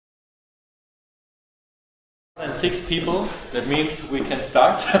And 6 people, that means we can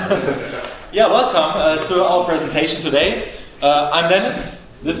start. Yeah, welcome to our presentation today. I'm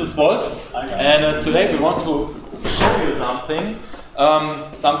Dennis, this is Wolf, and today we want to show you something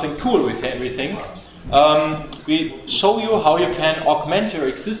cool we think. We show you how you can augment your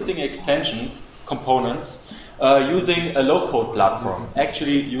existing extensions, components, using a low-code platform,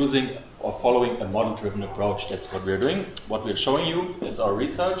 actually using or following a model-driven approach. That's what we're doing, what we're showing you, that's our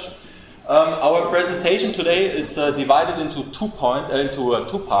research. Our presentation today is divided into two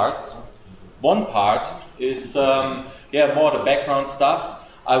parts. One part is more the background stuff.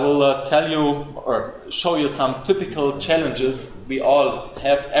 I will tell you or show you some typical challenges we all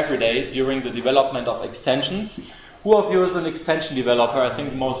have every day during the development of extensions. Who of you is an extension developer? I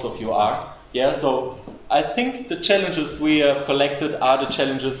think most of you are. Yeah, so I think the challenges we have collected are the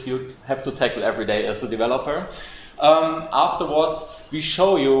challenges you have to tackle every day as a developer. Afterwards, we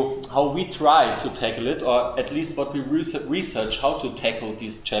show you how we try to tackle it, or at least what we research how to tackle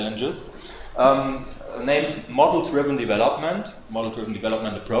these challenges, named model-driven development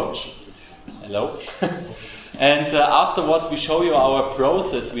approach. Hello. And afterwards, we show you our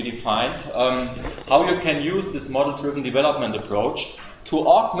process we defined, how you can use this model-driven development approach to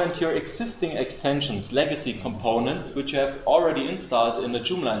augment your existing extensions, legacy components, which you have already installed in the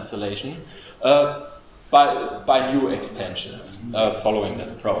Joomla installation, by new extensions following that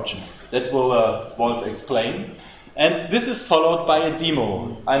approach. That will Wolf explain. And this is followed by a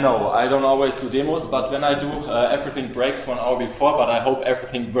demo. I know, I don't always do demos, but when I do, everything breaks 1 hour before, but I hope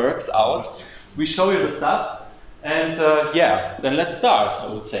everything works out. We show you the stuff, and then let's start, I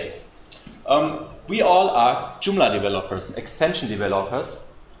would say. We all are Joomla developers, extension developers.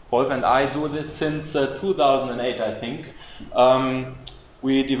 Wolf and I do this since 2008, I think.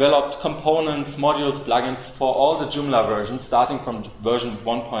 We developed components, modules, plugins for all the Joomla versions, starting from version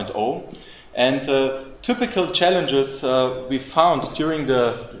 1.0. And typical challenges we found during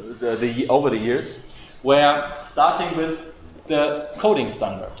over the years were starting with the coding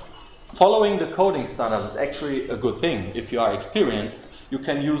standard. Following the coding standard is actually a good thing. If you are experienced, you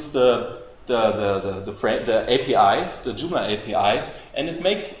can use the API, the Joomla API, and it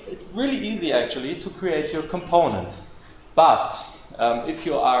makes it really easy actually to create your component. But if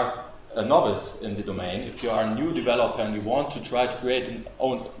you are a novice in the domain, if you are a new developer and you want to try to create an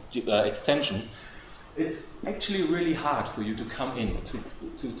own extension, it's actually really hard for you to come in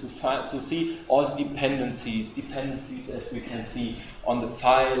to see all the dependencies as we can see on the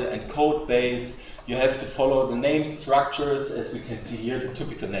file and code base. You have to follow the name structures, as we can see here, the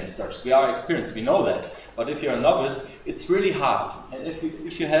typical name structures. We are experienced, we know that. But if you're a novice, it's really hard. And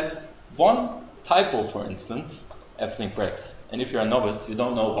if you have one typo, for instance, everything breaks. And if you're a novice, you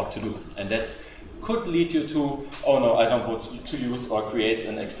don't know what to do. And that could lead you to, oh no, I don't want to use or create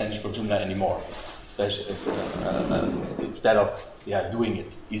an extension for Joomla anymore, especially instead of doing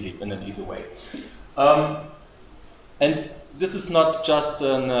it in an easy way. And this is not just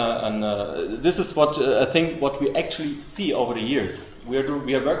this is what we actually see over the years. We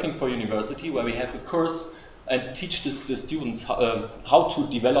are working for a university where we have a course and teach the students how to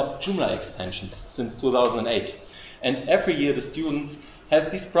develop Joomla extensions since 2008. And every year the students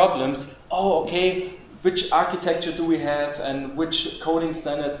have these problems. Oh, okay, which architecture do we have and which coding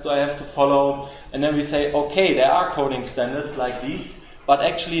standards do I have to follow? And then we say, okay, there are coding standards like these, but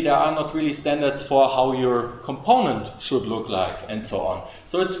actually there are not really standards for how your component should look like and so on.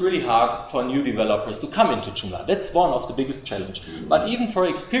 So it's really hard for new developers to come into Joomla. That's one of the biggest challenges. But even for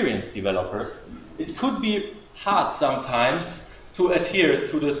experienced developers, it could be hard sometimes to adhere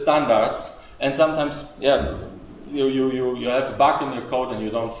to the standards, and sometimes, you have a bug in your code and you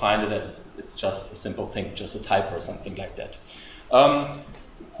don't find it, and it's just a simple thing, just a typo or something like that.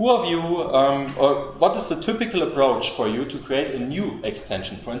 Who of you, or what is the typical approach for you to create a new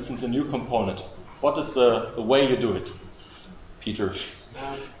extension, for instance, a new component? What is the way you do it? Peter?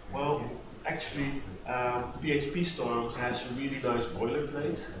 Well, actually, PHP Storm has a really nice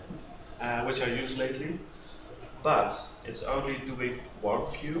boilerplate, which I use lately, but it's only doing one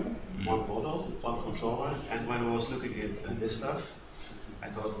view, one model, one controller, and when I was looking at this stuff, I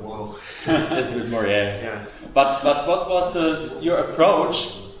thought, whoa. That's a bit more, yeah. But what was your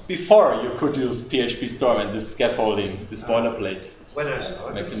approach before you could use PHP Storm and this scaffolding, this boilerplate when I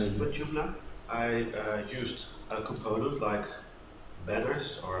started mechanism? With Joomla, I used a component like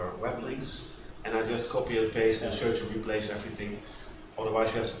banners or web links, and I just copy and paste and search and replace everything.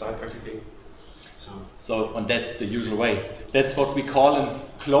 Otherwise, you have to type everything. And that's the usual way. That's what we call a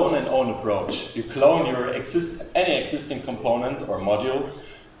clone and own approach. You clone any existing component or module,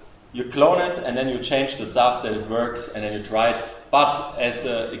 you clone it, and then you change the stuff that it works, and then you try it. But as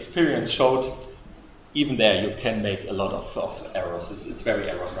experience showed, even there you can make a lot of errors. It's very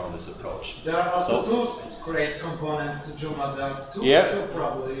error-prone, this approach. There are also tools to create components to Joomla. There are two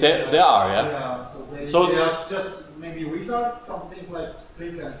probably. There are, yeah. Yeah, so they are just maybe wizards, something like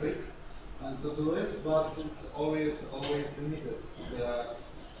click and click and to do this, but it's always limited.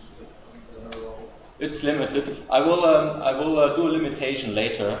 It's limited. I will do a limitation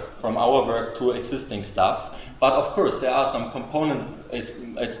later from our work to existing stuff. But of course, there are some component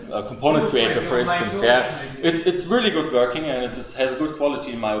creator, for instance. Yeah, it's really good working and it has good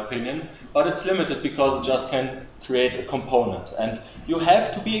quality in my opinion. But it's limited because it just can create a component, and you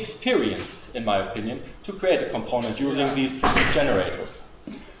have to be experienced, in my opinion, to create a component using these generators.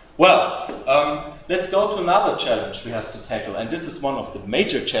 Well, let's go to another challenge we have to tackle, and this is one of the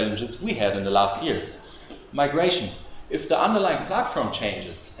major challenges we had in the last years. Migration. If the underlying platform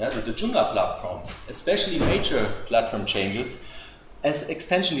changes, the Joomla platform, especially major platform changes, as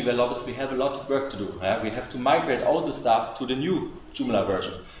extension developers we have a lot of work to do. We have to migrate all the stuff to the new Joomla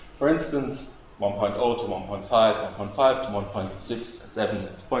version. For instance, 1.0 to 1.5, 1.5 to 1.6,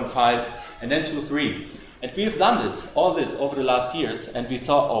 7.5, and then to 3. And we have done all this over the last years, and we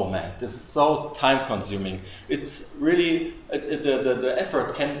saw, oh man, this is so time consuming. It's really, the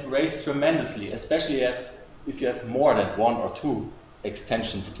effort can raise tremendously, especially if you have more than 1 or 2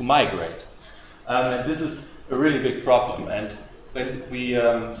 extensions to migrate. And this is a really big problem. And when we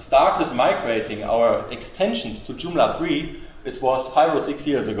started migrating our extensions to Joomla 3, it was 5 or 6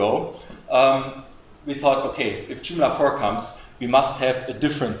 years ago, we thought, okay, if Joomla 4 comes, we must have a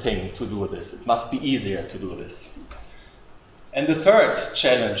different thing to do this. It must be easier to do this. And the third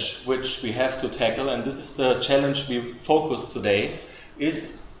challenge which we have to tackle, and this is the challenge we focus today,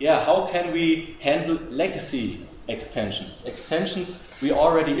 is how can we handle legacy extensions? Extensions we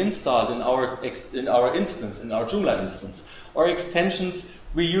already installed in our instance, in our Joomla instance, or extensions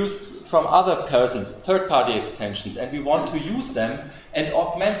we used from other persons, third-party extensions, and we want to use them and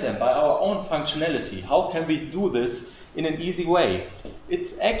augment them by our own functionality. How can we do this in an easy way?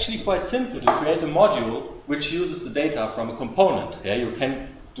 It's actually quite simple to create a module which uses the data from a component. You can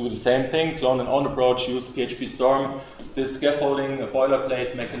do the same thing, clone and own approach, use PHP Storm, this scaffolding, a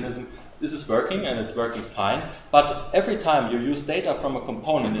boilerplate mechanism. This is working and it's working fine, but every time you use data from a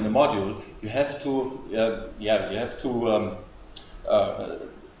component in a module, you have to,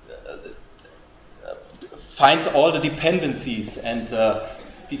 find all the dependencies and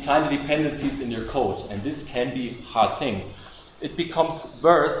define the dependencies in your code, and this can be a hard thing. It becomes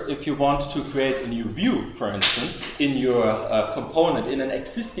worse if you want to create a new view, for instance, in your component, in an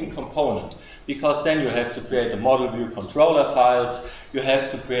existing component, because then you have to create the model view controller files, you have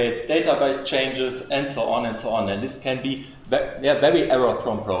to create database changes, and so on and so on. And this can be a very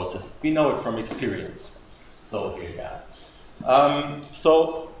error-prone process. We know it from experience. So here,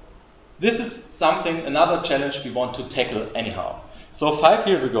 so this is another challenge we want to tackle anyhow. So 5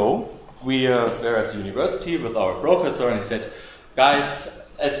 years ago, we were at the university with our professor, and he said, guys,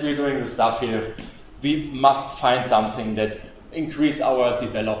 as we're doing the stuff here, we must find something that increase our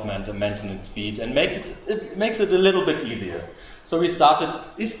development and maintenance speed and makes it a little bit easier. So we started,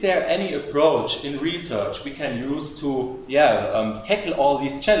 is there any approach in research we can use to tackle all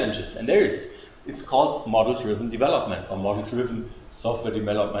these challenges? And there is. It's called model-driven development, or model-driven software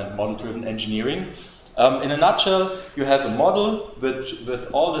development, model-driven engineering. In a nutshell, you have a model with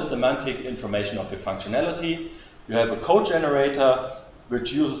all the semantic information of your functionality. You have a code generator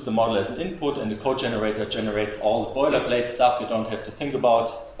which uses the model as an input, and the code generator generates all the boilerplate stuff you don't have to think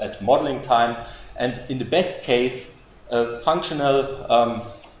about at modeling time. And in the best case, a functional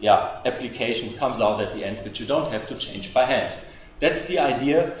application comes out at the end, which you don't have to change by hand. That's the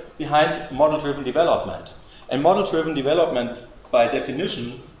idea behind model-driven development. And model-driven development, by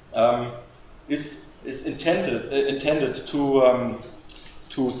definition, is intended to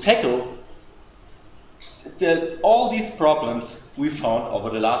tackle all these problems we found over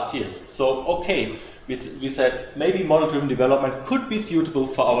the last years. So, okay, we said maybe model-driven development could be suitable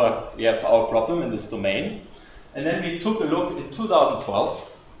for our problem in this domain. And then we took a look in 2012.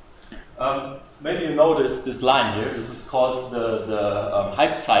 Maybe you notice this line here. This is called the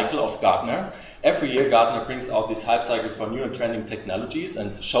hype cycle of Gartner. Every year Gartner brings out this hype cycle for new and trending technologies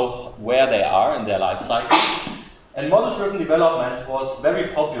and show where they are in their life cycle. And model-driven development was very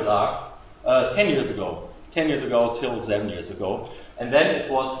popular 10 years ago. 10 years ago till 7 years ago. And then it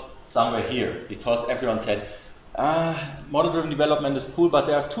was somewhere here, because everyone said, model-driven development is cool, but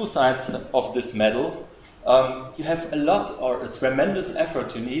there are two sides of this medal. You have a tremendous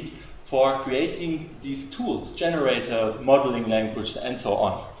effort you need for creating these tools, generator, modeling language, and so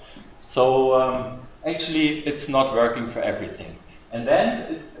on. So actually, it's not working for everything. And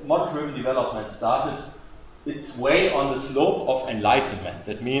then model-driven development started its way on the slope of enlightenment.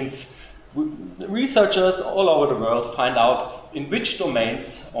 That means researchers all over the world find out in which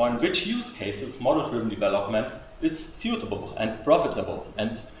domains or in which use cases model-driven development is suitable and profitable.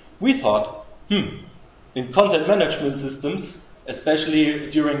 And we thought, in content management systems, especially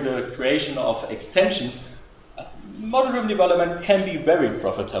during the creation of extensions, model-driven development can be very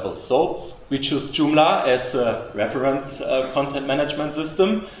profitable. So we choose Joomla as a reference content management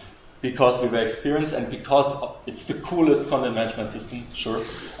system because we were experienced and because it's the coolest content management system, sure.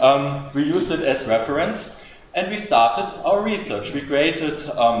 We use it as reference and we started our research. We created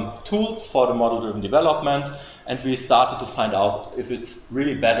tools for the model-driven development and we started to find out if it's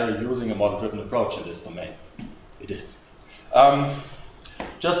really better using a model-driven approach in this domain. It is.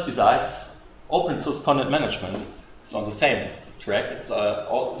 Just besides, open source content management is on the same track. It's,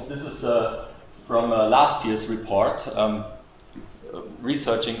 this is from last year's report,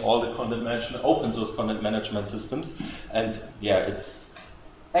 researching all the content management, open source content management systems, and yeah, it's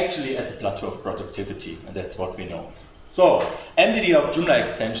actually at the plateau of productivity, and that's what we know. So, MDD of Joomla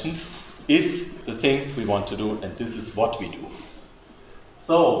extensions is the thing we want to do, and this is what we do.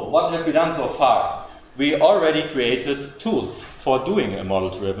 So, what have we done so far? We already created tools for doing a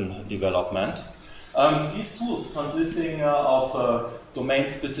model-driven development. These tools consisting of a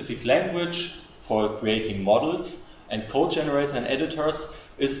domain-specific language for creating models and code generator and editors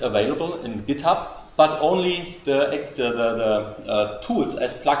is available in GitHub, but only the tools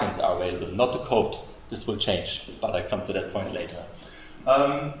as plugins are available, not the code. This will change, but I come to that point later.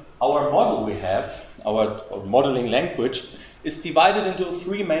 Our model we have, our modeling language, is divided into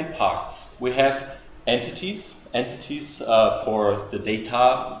three main parts. We have entities for the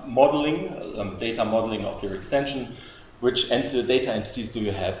data modeling of your extension. Which data entities do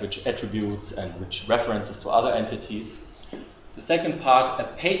you have, which attributes and which references to other entities. The second part, a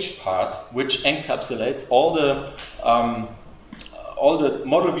page part, which encapsulates all the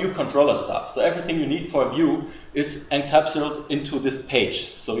model view controller stuff. So everything you need for a view is encapsulated into this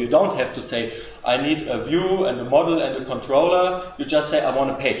page. So you don't have to say, I need a view and a model and a controller. You just say, I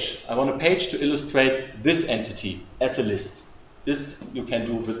want a page. I want a page to illustrate this entity as a list. This you can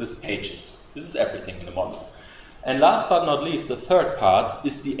do with these pages. This is everything in the model. And last but not least, the third part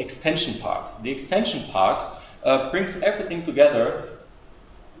is the extension part. The extension part brings everything together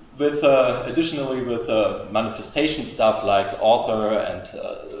with, additionally with manifestation stuff like author and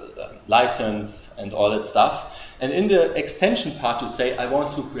license and all that stuff. And in the extension part you say, I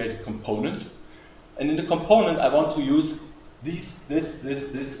want to create a component. And in the component I want to use this,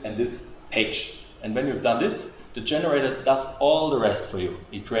 and this page. And when you've done this, the generator does all the rest for you.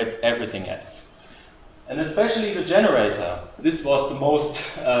 It creates everything else. And especially the generator, this was the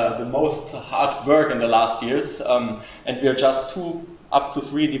most hard work in the last years, and we are just up to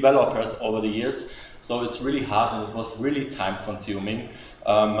 3 developers over the years, so it's really hard and it was really time consuming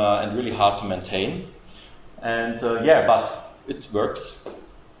and really hard to maintain. And yeah, but it works.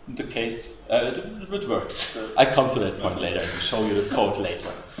 In the case, it works. I come to that point later and show you the code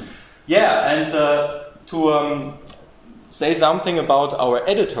later. Yeah, and to say something about our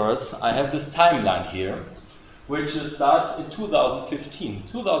editors, I have this timeline here, which starts in 2015.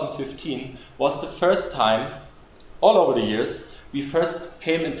 2015 was the first time, all over the years, we first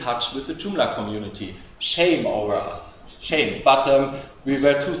came in touch with the Joomla community. Shame over us, shame. But we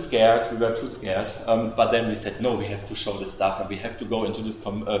were too scared, but then we said, no, we have to show this stuff and we have to go into this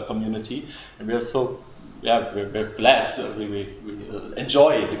community. And we are so, yeah, we're glad, we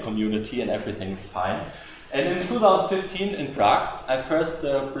enjoy the community and everything is fine. And in 2015 in Prague, I first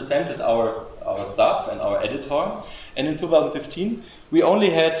presented our stuff and our editor. And in 2015, we only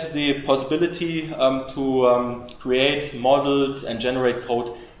had the possibility to create models and generate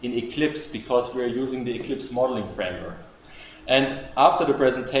code in Eclipse because we're using the Eclipse modeling framework. And after the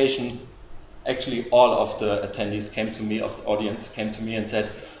presentation, actually all of the attendees came to me, of the audience came to me and said,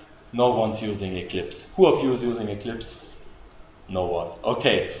 no one's using Eclipse. Who of you is using Eclipse? No one.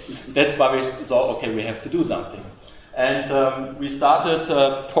 Okay, that's why we saw, okay, we have to do something. And we started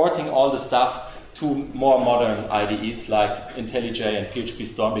porting all the stuff to more modern IDEs like IntelliJ and PHP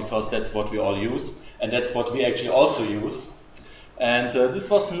Storm because that's what we all use and that's what we actually also use. And this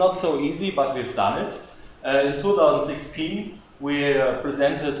was not so easy, but we've done it. In 2016, we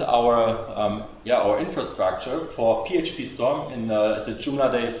presented our infrastructure for PHP Storm in the Joomla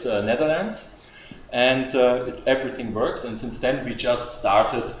Days Netherlands. And everything works, and since then we just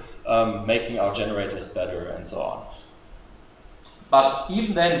started making our generators better and so on. But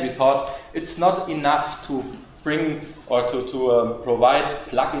even then we thought it's not enough to bring or to provide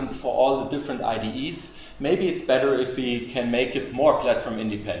plugins for all the different IDEs. maybe it's better if we can make it more platform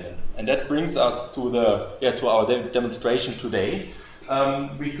independent. And that brings us to our demonstration today.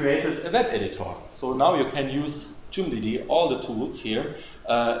 We created a web editor. So now you can use JooMDD, all the tools here,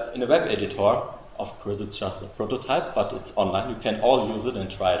 in a web editor. Of course, it's just a prototype, but it's online. You can all use it and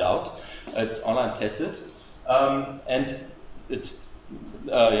try it out. It's online tested. And it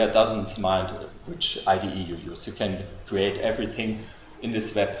doesn't mind which IDE you use. You can create everything in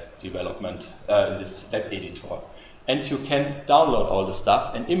this web development, in this web editor. And you can download all the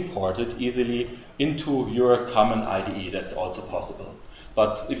stuff and import it easily into your common IDE. That's also possible.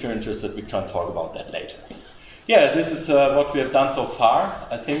 But if you're interested, we can talk about that later. Yeah, this is what we have done so far.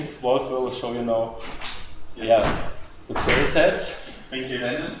 I think Wolf will show you now the process. Thank you,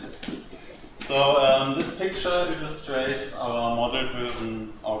 Dennis. So this picture illustrates our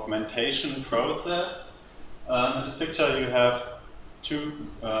model-driven augmentation process. In this picture you have two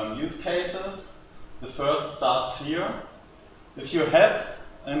use cases. The first starts here. If you have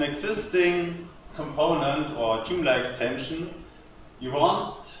an existing component or Joomla extension, you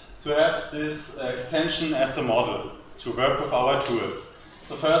want to have this extension as a model to work with our tools.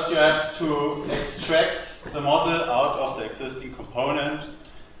 So first you have to extract the model out of the existing component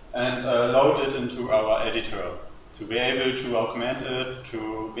and load it into our editor to be able to augment it,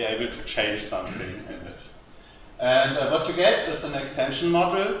 to be able to change something in it. And what you get is an extension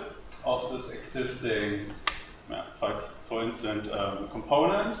model of this existing, for instance,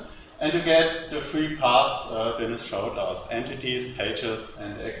 component. And you get the three parts Dennis showed us: entities, pages,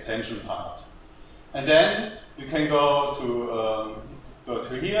 and extension part. And then you can go to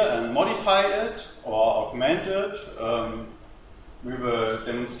here and modify it or augment it. We will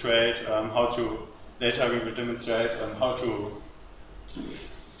demonstrate later we will demonstrate how to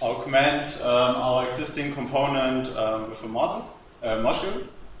augment our existing component with a module.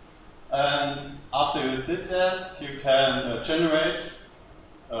 And after you did that, you can generate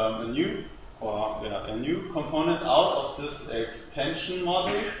a new component out of this extension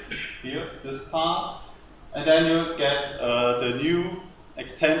model, here, this part, and then you get the new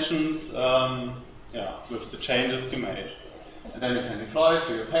extensions with the changes you made. And then you can deploy it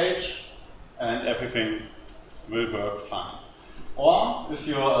to your page, and everything will work fine. Or if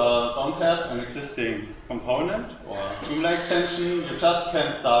you don't have an existing component or Joomla extension, you just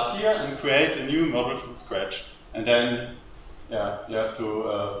can start here and create a new model from scratch. And then you have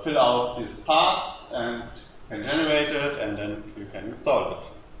to fill out these parts and you can generate it, and then you can install it.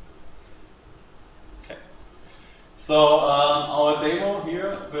 Okay. So our demo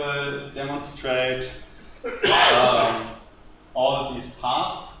here will demonstrate all of these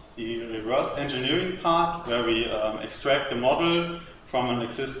parts. The reverse engineering part, where we extract the model from an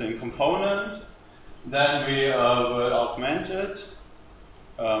existing component. Then we will augment it.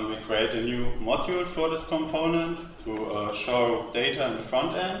 We create a new module for this component to show data in the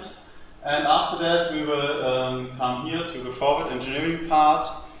front end. And after that, we will come here to the forward engineering part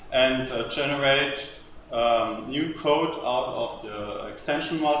and generate new code out of the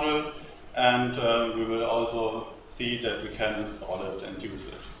extension model. And we will also see that we can install it and use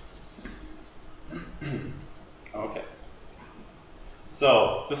it. Okay.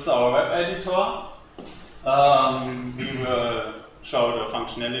 So this is our web editor. We will show the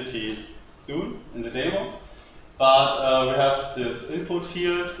functionality soon in the demo. But we have this input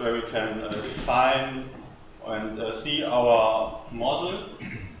field where we can define and see our model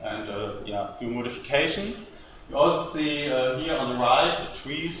and do modifications. You also see here on the right a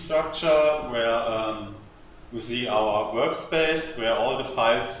tree structure where we see our workspace where all the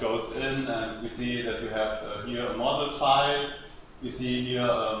files goes in, and we see that we have here a model file. We see here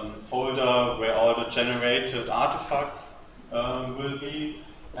a folder where all the generated artifacts will be,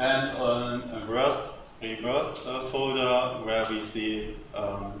 and a reverse folder where we see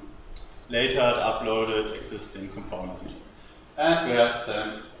later uploaded existing component. And we have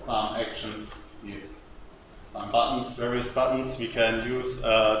some actions here. Some buttons, various buttons we can use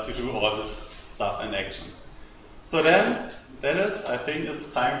to do all this stuff and actions. So then, Dennis, I think it's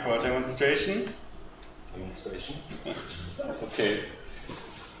time for a demonstration. Okay.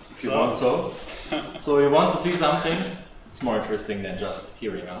 If you want so. So you want to see something? It's more interesting than just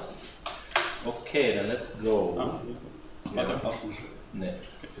hearing us. Okay, then let's go.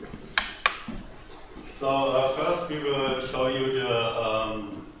 So first we will show you the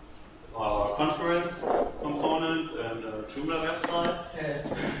our conference component and Joomla website.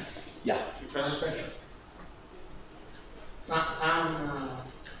 Yeah. Questions? Some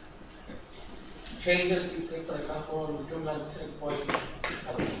changes between, for example, with Joomla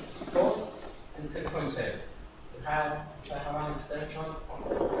 3.4 and 3.7. I have an extension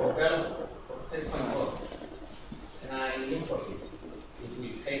developed for 3.4. we import it? If we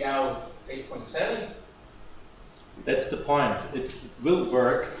take out 8.7? That's the point. It will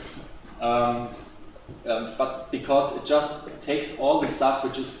work, but because it just takes all the stuff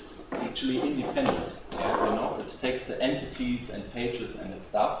which is actually independent. Yeah, you know, it takes the entities and pages and its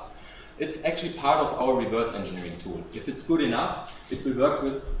stuff. It's actually part of our reverse engineering tool. If it's good enough, it will work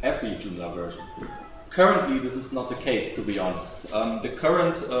with every Joomla version. Currently, this is not the case, to be honest. The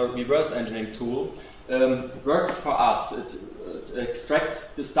current reverse engineering tool works for us. It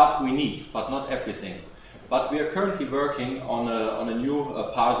extracts the stuff we need, but not everything. But we are currently working on a new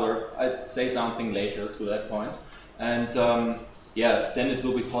parser. I'll say something later to that point. And yeah, then it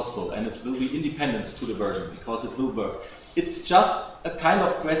will be possible, and it will be independent to the version, because it will work. It's just a kind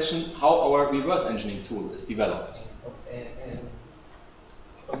of question how our reverse engineering tool is developed. And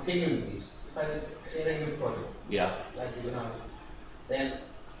continuing this, if I create a new project, yeah, like you know, then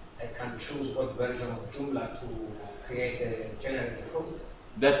I can choose what version of Joomla to generate the code.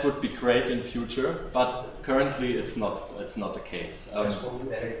 That would be great in future, but currently it's not the case.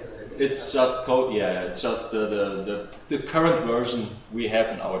 It's just code. Yeah, it's just the current version we have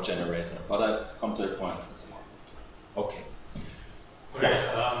in our generator. But I come to a point. Okay. Okay.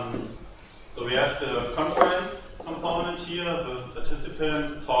 So we have the conference component here with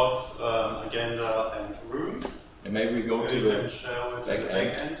participants, talks, agenda, and rooms. And maybe we go to the back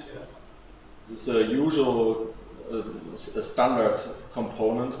end. Yes. This is a usual, a standard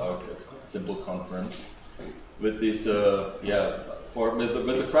component. Okay, it's called simple conference with this, with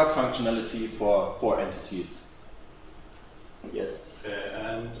the grab functionality for 4 entities. Yes. Okay,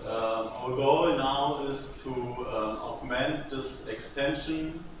 and our goal now is to augment this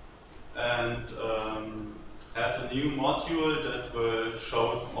extension and have a new module that will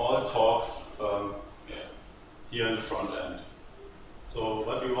show all talks here in the front end. So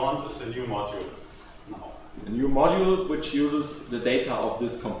what we want is a new module now. A new module which uses the data of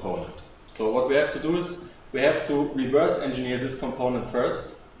this component. So what we have to do is we have to reverse engineer this component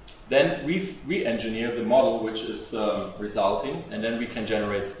first, then re-engineer the model which is resulting, and then we can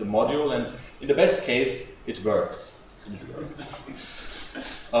generate the module, and in the best case it works.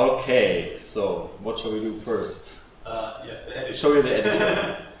 Okay, so what shall we do first? Yeah, the editor. Show you the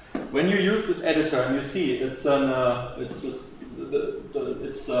editor. When you use this editor and you see it's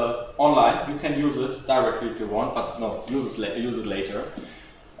online, you can use it directly if you want, but no, use it later.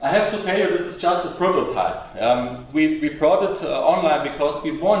 I have to tell you, this is just a prototype. We brought it online because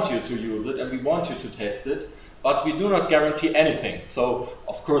we want you to use it and we want you to test it, but we do not guarantee anything. So,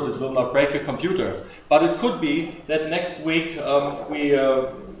 of course, it will not break your computer. But it could be that next week we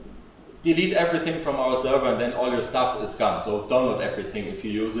delete everything from our server and then all your stuff is gone. So download everything if you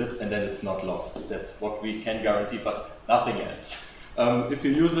use it and then it's not lost. That's what we can guarantee, but nothing else. If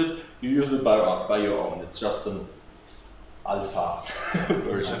you use it by your own. It's just an alpha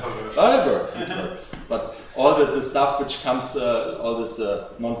version. But it works. But all the stuff which comes, all this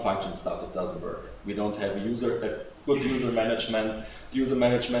non-function stuff, it doesn't work. We don't have a good user management. User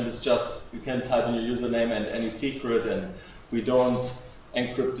management is just, you can type in your username and any secret, and we don't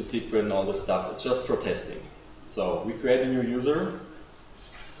encrypt the secret and all this stuff. It's just for testing. So we create a new user,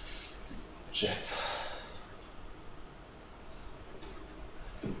 JAB.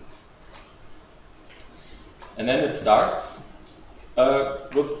 And then it starts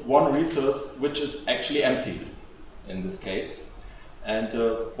with one resource which is actually empty in this case. And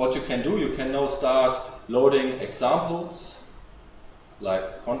what you can do, you can now start loading examples,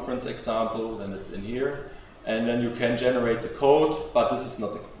 like conference example, then it's in here. And then you can generate the code, but this is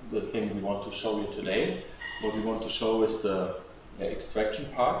not the thing we want to show you today. What we want to show is the extraction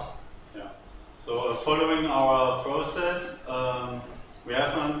part. Yeah. So following our process, we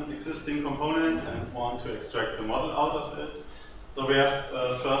have an existing component and want to extract the model out of it. So we have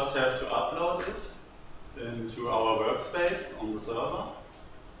first have to upload it into our workspace on the server.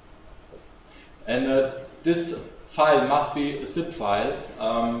 And this file must be a zip file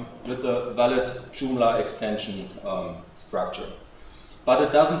with a valid Joomla extension structure. But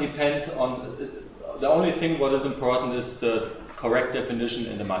it doesn't depend on, the only thing what is important is the correct definition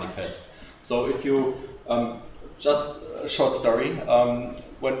in the manifest. So if you, just a short story,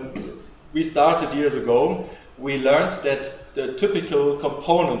 when we started years ago, we learned that the typical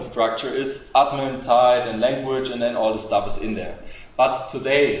component structure is admin side and language, and then all the stuff is in there. But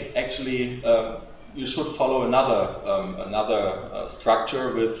today, actually, you should follow another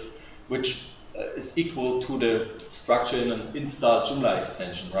structure which is equal to the structure in an installed Joomla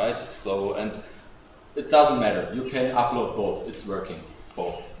extension, right? So, and it doesn't matter. You can upload both. It's working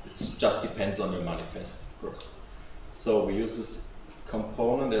both. It just depends on your manifest, of course. So we use this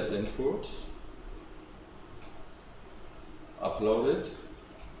component as input. upload it.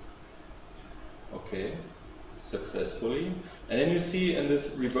 Okay, successfully. And then you see in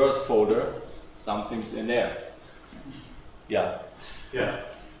this reverse folder, something's in there. Yeah. Yeah.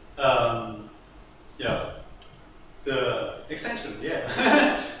 Yeah. The extension, yeah.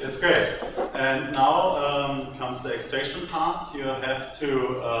 It's great. And now comes the extraction part. You have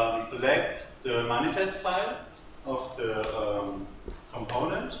to select the manifest file of the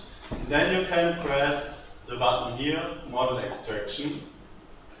component. Then you can press the button here, model extraction.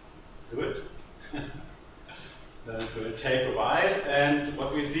 Do it. That will take a while. And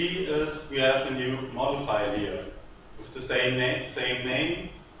what we see is we have a new model file here with the same name, simple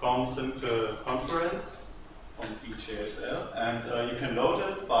conference from DJSL, and you can load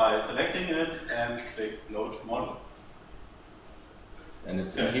it by selecting it and click load model. And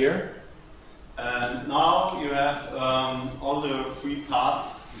it's in here. And now you have all the three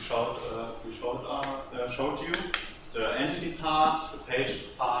parts we showed you: the entity part, the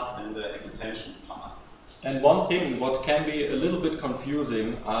pages part, and the extension part. And one thing what can be a little bit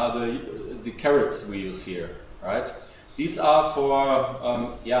confusing are the carets we use here, right? These are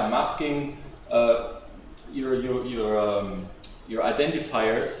for masking your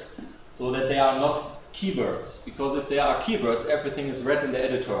identifiers so that they are not keywords. Because if they are keywords, everything is read in the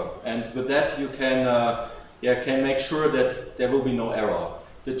editor, and with that you can make sure that there will be no error.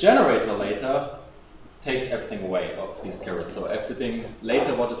 The generator later takes everything away of these carets, so everything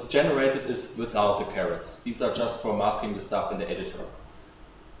later what is generated is without the carets. These are just for masking the stuff in the editor.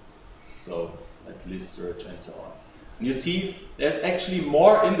 So like list search and so on. And you see, there's actually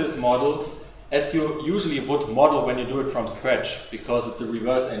more in this model as you usually would model when you do it from scratch, because it's a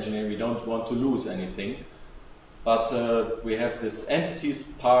reverse engineering, we don't want to lose anything. But we have this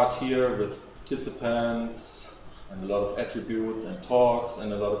entities part here with participants and a lot of attributes and talks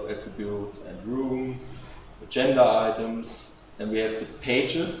and a lot of attributes and room, agenda items, and we have the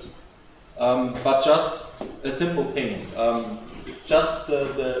pages. But just a simple thing. Just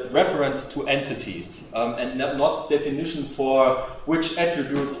the reference to entities and not definition for which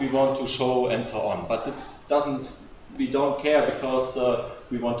attributes we want to show and so on. But it we don't care because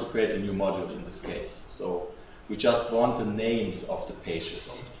we want to create a new module in this case. So we just want the names of the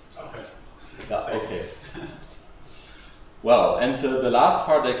pages. Okay. Yeah, okay. Well, and the last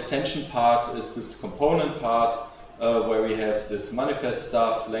part, the extension part, is this component part where we have this manifest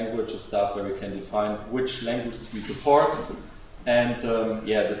stuff, languages stuff, where we can define which languages we support. And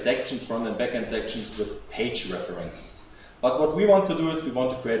the sections, front and back end sections with page references. But what we want to do is we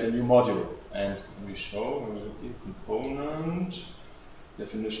want to create a new module. And we show component,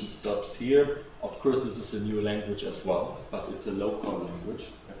 definition stops here. Of course, this is a new language as well, but it's a local language.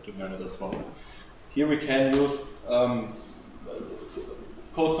 You have to learn it as well. Here we can use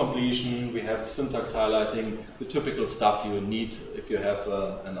code completion, we have syntax highlighting, the typical stuff you need if you have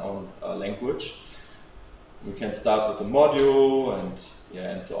an own language. We can start with a module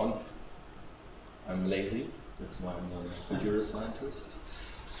and so on. I'm lazy, that's why I'm not a computer scientist.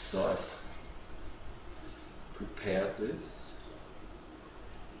 So I've prepared this.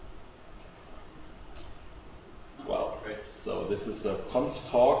 Wow, great. So this is a conf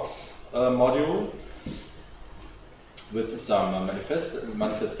talks module with some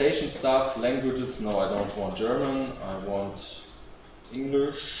manifestation stuff, languages. No, I don't want German, I want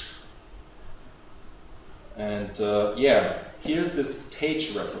English. And here's this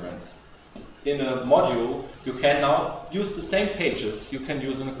page reference. In a module, you can now use the same pages you can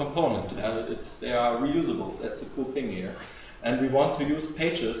use in a component. They are reusable, that's the cool thing here. And we want to use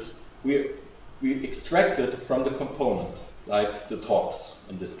pages we extracted from the component, like the talks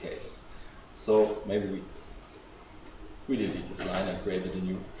in this case. So maybe we delete this line and created a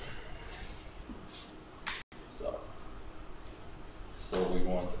new. So we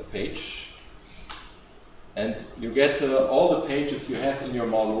want a page. And you get all the pages you have in your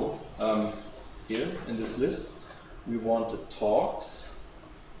model here in this list. We want the talks.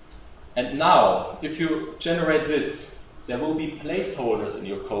 And now, if you generate this, there will be placeholders in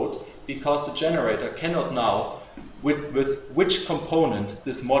your code because the generator cannot now with which component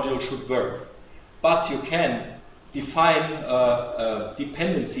this module should work. But you can define a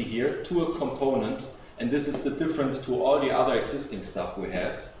dependency here to a component, and this is the difference to all the other existing stuff we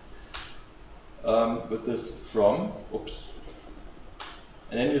have. With this from, oops.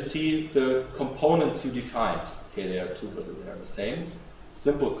 And then you see the components you defined. Okay, there are two, but they are the same.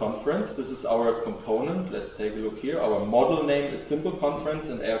 Simple conference, this is our component. Let's take a look here. Our model name is simple conference,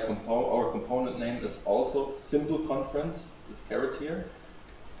 and our component name is also simple conference, this caret here.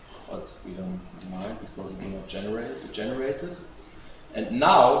 But we don't mind because it will not generate it. And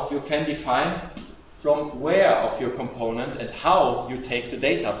now you can define from where of your component and how you take the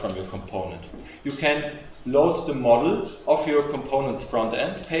data from your component. You can load the model of your component's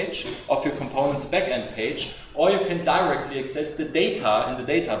front-end page, of your component's back-end page, or you can directly access the data in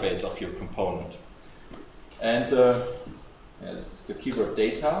the database of your component. And this is the keyword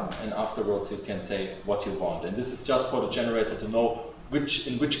data, and afterwards you can say what you want. And this is just for the generator to know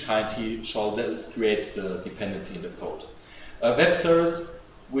in which kind he shall create the dependency in the code. Web service,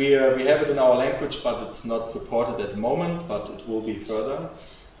 we have it in our language, but it's not supported at the moment, but it will be further.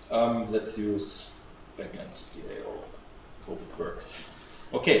 Let's use backend DAO. Hope it works.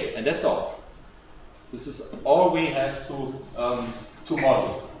 Okay, and that's all. This is all we have to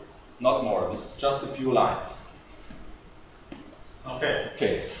model, not more. It's just a few lines.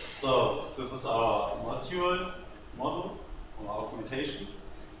 Okay. So this is our model, our augmentation,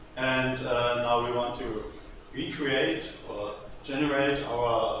 and now we want to recreate or generate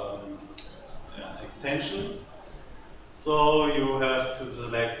our extension. So you have to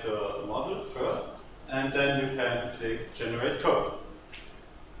select the model first, and then you can click generate code,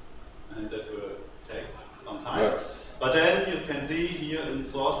 and that will take some time. Works. But then you can see here in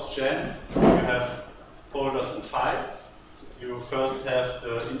source gen you have folders and files. You first have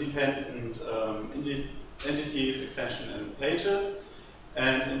the independent entities, extension, and pages,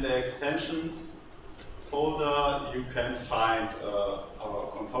 and in the extensions folder you can find our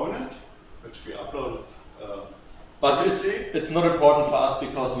component, which we uploaded. But it's not important for us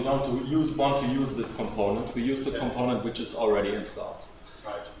because we don't want to use this component. We use the component which is already installed.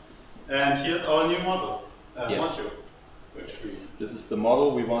 Right. And here's our new model, yes. module. Which this is the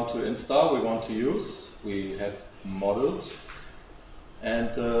model we want to install, we want to use. We have modeled.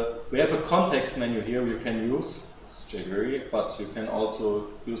 And we have a context menu here you can use. It's jQuery, but you can also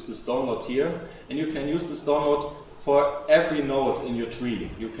use this download here. And you can use this download for every node in your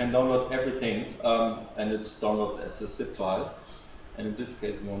tree. You can download everything, and it downloads as a zip file. And in this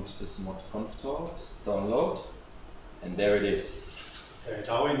case, we want this mod conf talks, download, and there it is. Okay,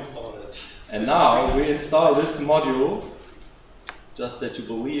 now we install it. And now we install this module, just that you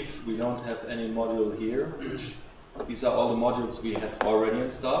believe we don't have any module here. These are all the modules we have already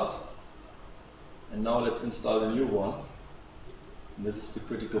installed. And now let's install a new one. And this is the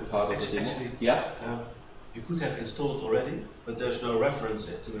critical part of the demo. Actually, yeah? You could have installed already, but there's no reference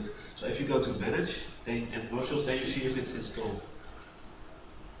to it. So if you go to manage and modules, then you see if it's installed.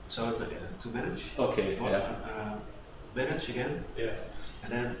 So to manage, okay, manage again,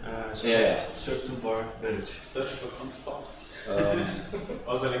 and then search toolbar, manage. Search for conf.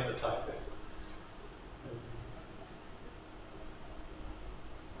 Or select the type.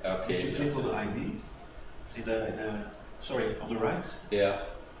 Okay. If you click on the ID, on the right, you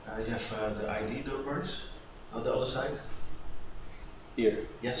have the ID numbers on the other side. Here?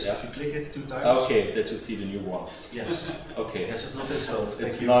 Yes, yeah. If you click it 2 times. Okay, that you see the new ones. Yes. Okay. Yes, it's not installed.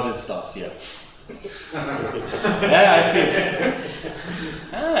 It's not installed, yeah. Yeah, I see.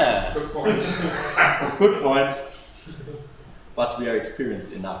 Good point. Good point. But we are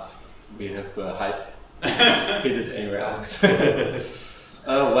experienced enough. We have hit it anywhere else.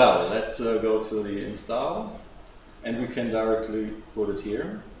 Well, let's go to the install, and we can directly put it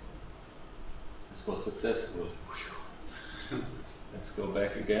here. This was successful. Let's go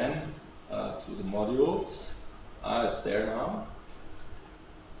back again to the modules. It's there now.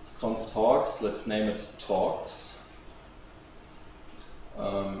 It's conf talks. Let's name it talks.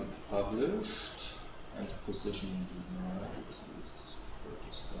 Published and position is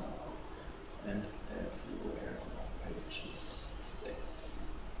and everywhere on pages safe.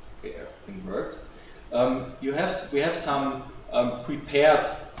 Okay, everything worked. We have some prepared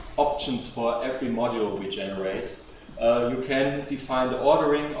options for every module we generate. You can define the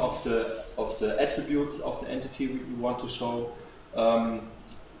ordering of the attributes of the entity we want to show,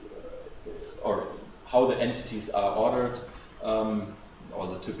 or how the entities are ordered, all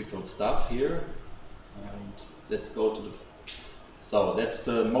the typical stuff here. And let's go to the. So that's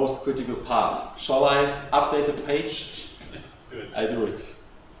the most critical part. Shall I update the page? Do it. I do it.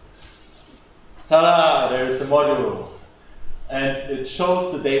 Ta-da! There is a module, and it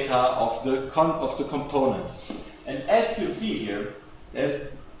shows the data of the component. And as you see here,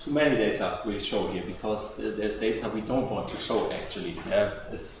 there's too many data we show here because there's data we don't want to show actually.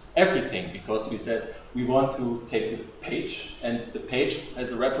 It's everything because we said we want to take this page, and the page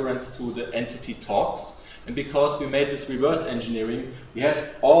has a reference to the entity talks. And because we made this reverse engineering, we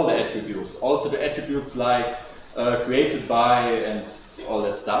have all the attributes, also the attributes like created by and all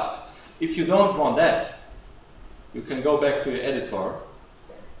that stuff. If you don't want that, you can go back to your editor,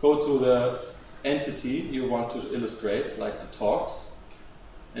 go to the entity you want to illustrate, like the talks,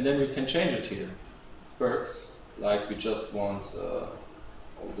 and then you can change it here. works. Like we just want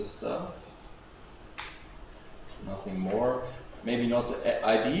all this stuff, nothing more. Maybe not the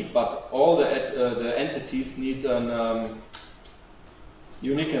ID, but all the entities need an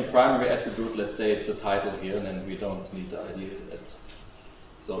unique and primary attribute. Let's say it's a title here, and then we don't need the ID.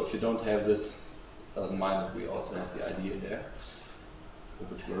 So if you don't have this, doesn't mind if we also have the ID in there,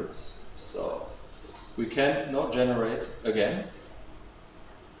 which works. So we can not generate again.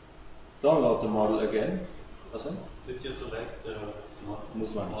 Download the model again. Was it? Did you select the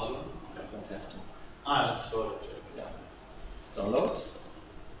Muss man nicht. model? Okay. Don't have to. Ah, that's good. Yeah. Download.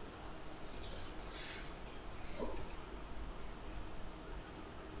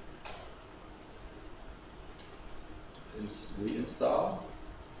 Reinstall.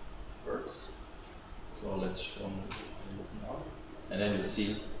 Works. So let's show them now. And then you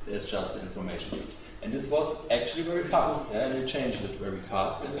see there's just the information. And this was actually very fast. Yeah? And you changed it very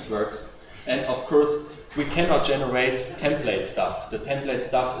fast and it works. And of course, we cannot generate template stuff. The template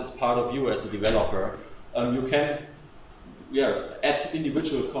stuff is part of you as a developer. You can add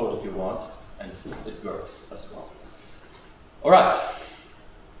individual code if you want, and it works as well. All right.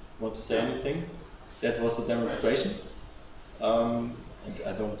 Want to say anything? That was a demonstration. And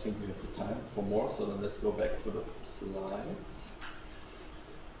I don't think we have the time for more, so then let's go back to the slides.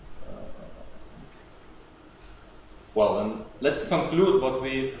 Well, then let's conclude what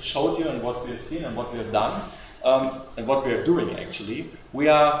we showed you and what we have seen and what we have done and what we are doing actually. We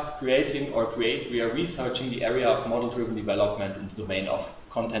are we are researching the area of model-driven development in the domain of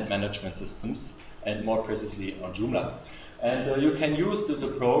content management systems and more precisely on Joomla. And you can use this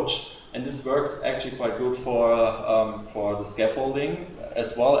approach, and this works actually quite good for the scaffolding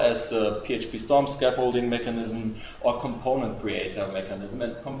as well as the PHP Storm scaffolding mechanism or component creator mechanism.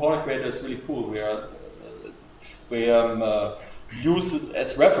 And component creator is really cool. We use it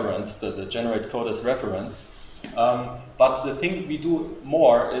as reference, the generate code as reference. But the thing we do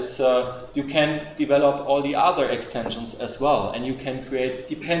more is you can develop all the other extensions as well, and you can create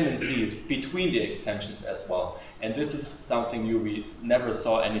dependency between the extensions as well. And this is something we never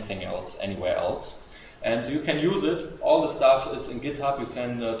saw anywhere else. And you can use it. All the stuff is in GitHub. You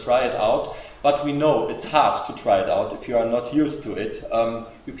can try it out. But we know it's hard to try it out if you are not used to it.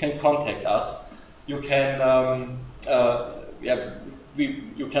 You can contact us. You can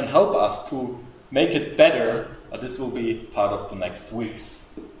you can help us to make it better. This will be part of the next weeks.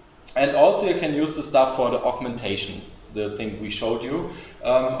 And also you can use the stuff for the augmentation, the thing we showed you.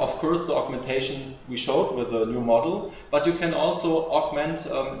 Of course, the augmentation we showed with the new model, but you can also augment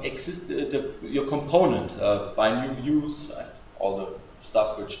your component by new views, all the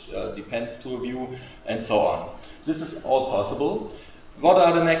stuff which depends to a view, and so on. This is all possible. What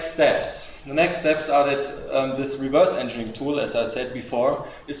are the next steps? The next steps are that this reverse engineering tool, as I said before,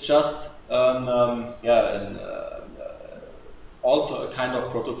 is just also a kind of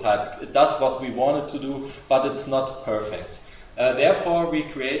prototype. It does what we want it to do, but it's not perfect. Therefore, we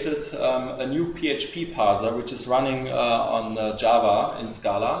created a new PHP parser, which is running on Java in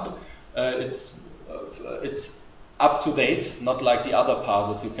Scala. It's up to date, not like the other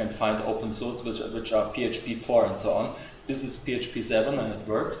parsers you can find open source, which are PHP 4 and so on. This is PHP 7 and it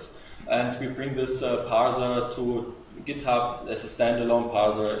works. And we bring this parser to GitHub as a standalone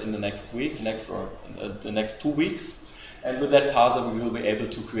parser in the next week, the next 2 weeks. And with that parser, we will be able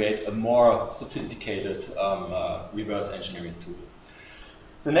to create a more sophisticated reverse engineering tool.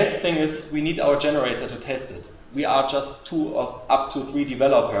 The next thing is we need our generator to test it. We are just 2 or up to 3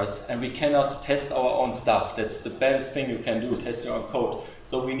 developers, and we cannot test our own stuff. That's the best thing you can do, test your own code.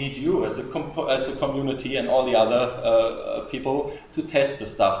 So we need you as a community and all the other people to test the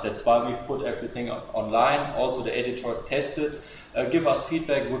stuff. That's why we put everything online. Also the editor test it. Give us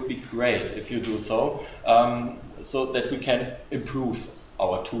feedback, would be great if you do so, so that we can improve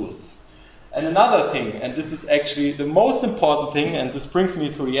our tools. And another thing, and this is actually the most important thing, and this brings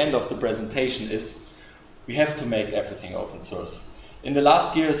me to the end of the presentation, is we have to make everything open source. In the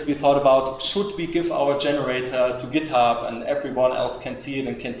last years, we thought about, should we give our generator to GitHub and everyone else can see it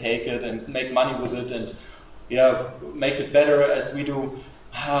and can take it and make money with it and make it better as we do?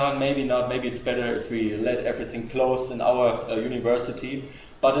 Maybe not, maybe it's better if we let everything close in our university.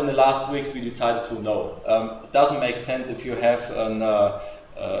 But in the last weeks, we decided to no. It doesn't make sense if you have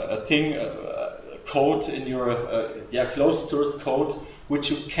code in your closed source code which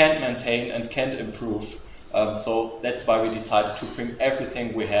you can't maintain and can't improve. So that's why we decided to bring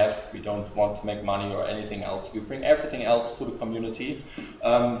everything we have. We don't want to make money or anything else. We bring everything else to the community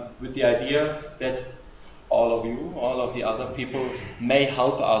with the idea that all of you, all of the other people may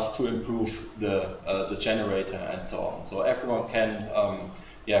help us to improve the generator and so on. So everyone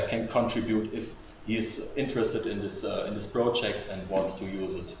can contribute if he is interested in this project and wants to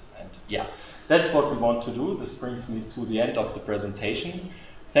use it. And yeah, that's what we want to do. This brings me to the end of the presentation.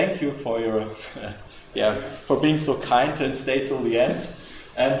 Thank you for your for being so kind and stay till the end.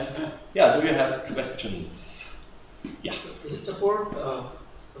 And yeah, do you have questions? Yeah. Does it support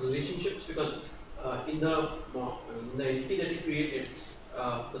relationships? Because in the entity that you created,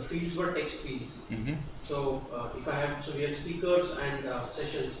 the fields were text fields. Mm-hmm. So we have speakers and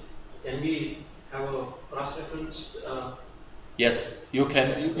sessions. Can we have a cross-reference? Yes, you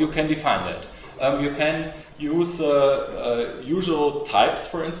can define that. You can use usual types,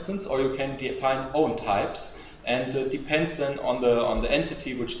 for instance, or you can define own types, and depends then on the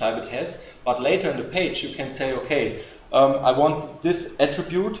entity which type it has. But later in the page, you can say, okay, I want this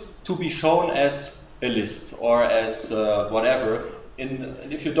attribute to be shown as a list or as whatever. And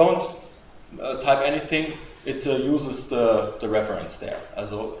if you don't type anything, it uses the reference there.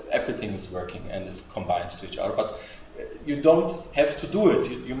 So everything is working and is combined to each other. But you don't have to do it.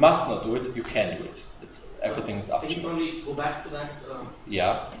 You must not do it. You can do it. Everything is optional. Can you probably go back to that?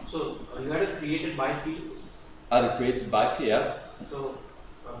 Yeah. So you had a created by field. The created by field, yeah. So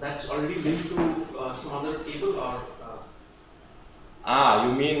that's already linked to some other table, or?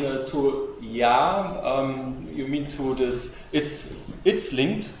 You mean to you mean to this? It's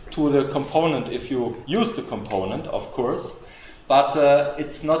linked to the component if you use the component, of course, but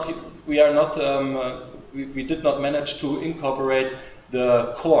it's not. We are not. We did not manage to incorporate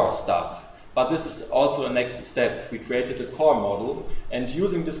the core stuff. But this is also a next step. We created a core model, and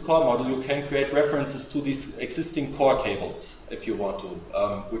using this core model, you can create references to these existing core tables if you want to,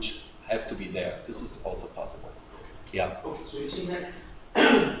 which have to be there. This is also possible. Yeah. Okay, so you're saying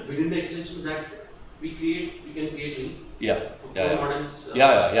that within the extensions that we can create links. Yeah. For Yeah. core models.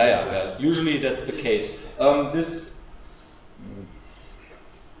 Yeah. Usually that's the case.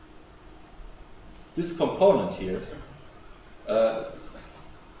 This component here.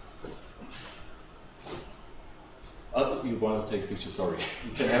 You want to take pictures? Sorry,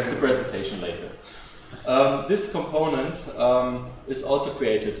 you can have the presentation later. This component is also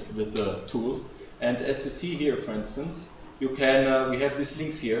created with the tool, and as you see here, for instance, you can we have these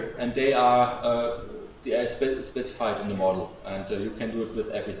links here, and they are specified in the model, and you can do it with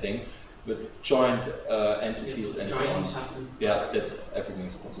everything, with joined entities and so on. Yeah, everything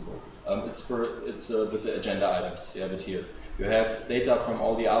is possible. It's with the agenda items. You have it here. You have data from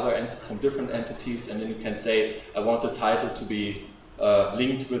all the other entities, from different entities, and then you can say, I want the title to be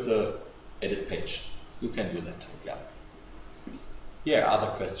linked with the edit page. You can do that, yeah. Yeah,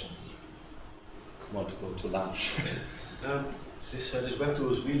 other questions? Want to go to lunch? This web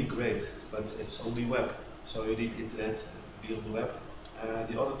tool is really great, but it's on the web, so you need internet, be on the web.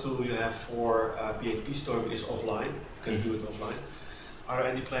 The other tool you have for PHP Storm is offline. You can do it offline. Are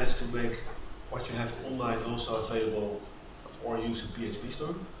there any plans to make what you have online also available or use PHP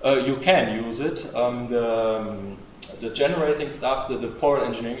Storm? You can use it. The generating stuff, the forward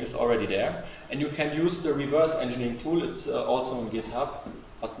engineering is already there, and you can use the reverse engineering tool. It's also on GitHub,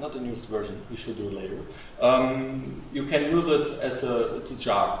 but not the newest version. We should do it later. You can use it as it's a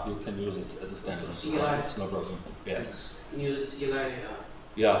jar. You can use it as a standard. CLI. It's no problem. Yeah. Can you use the CLI?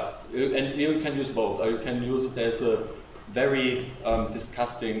 Yeah, and you can use both. Or you can use it as a very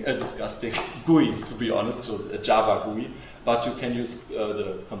disgusting GUI, to be honest, so a Java GUI. But you can use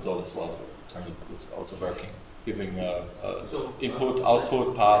the console as well. It's also working, giving input,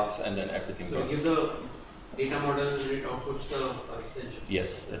 output paths, and then everything so works. Give the data model and it outputs the extension.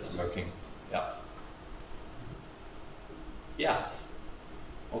 Yes, it's working. Yeah. Yeah.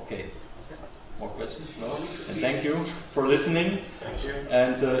 Okay. More questions? No? And thank you for listening. Thank you.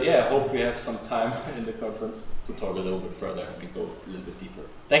 And yeah, I hope we have some time in the conference to talk a little bit further and go a little bit deeper.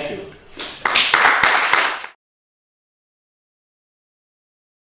 Thank you.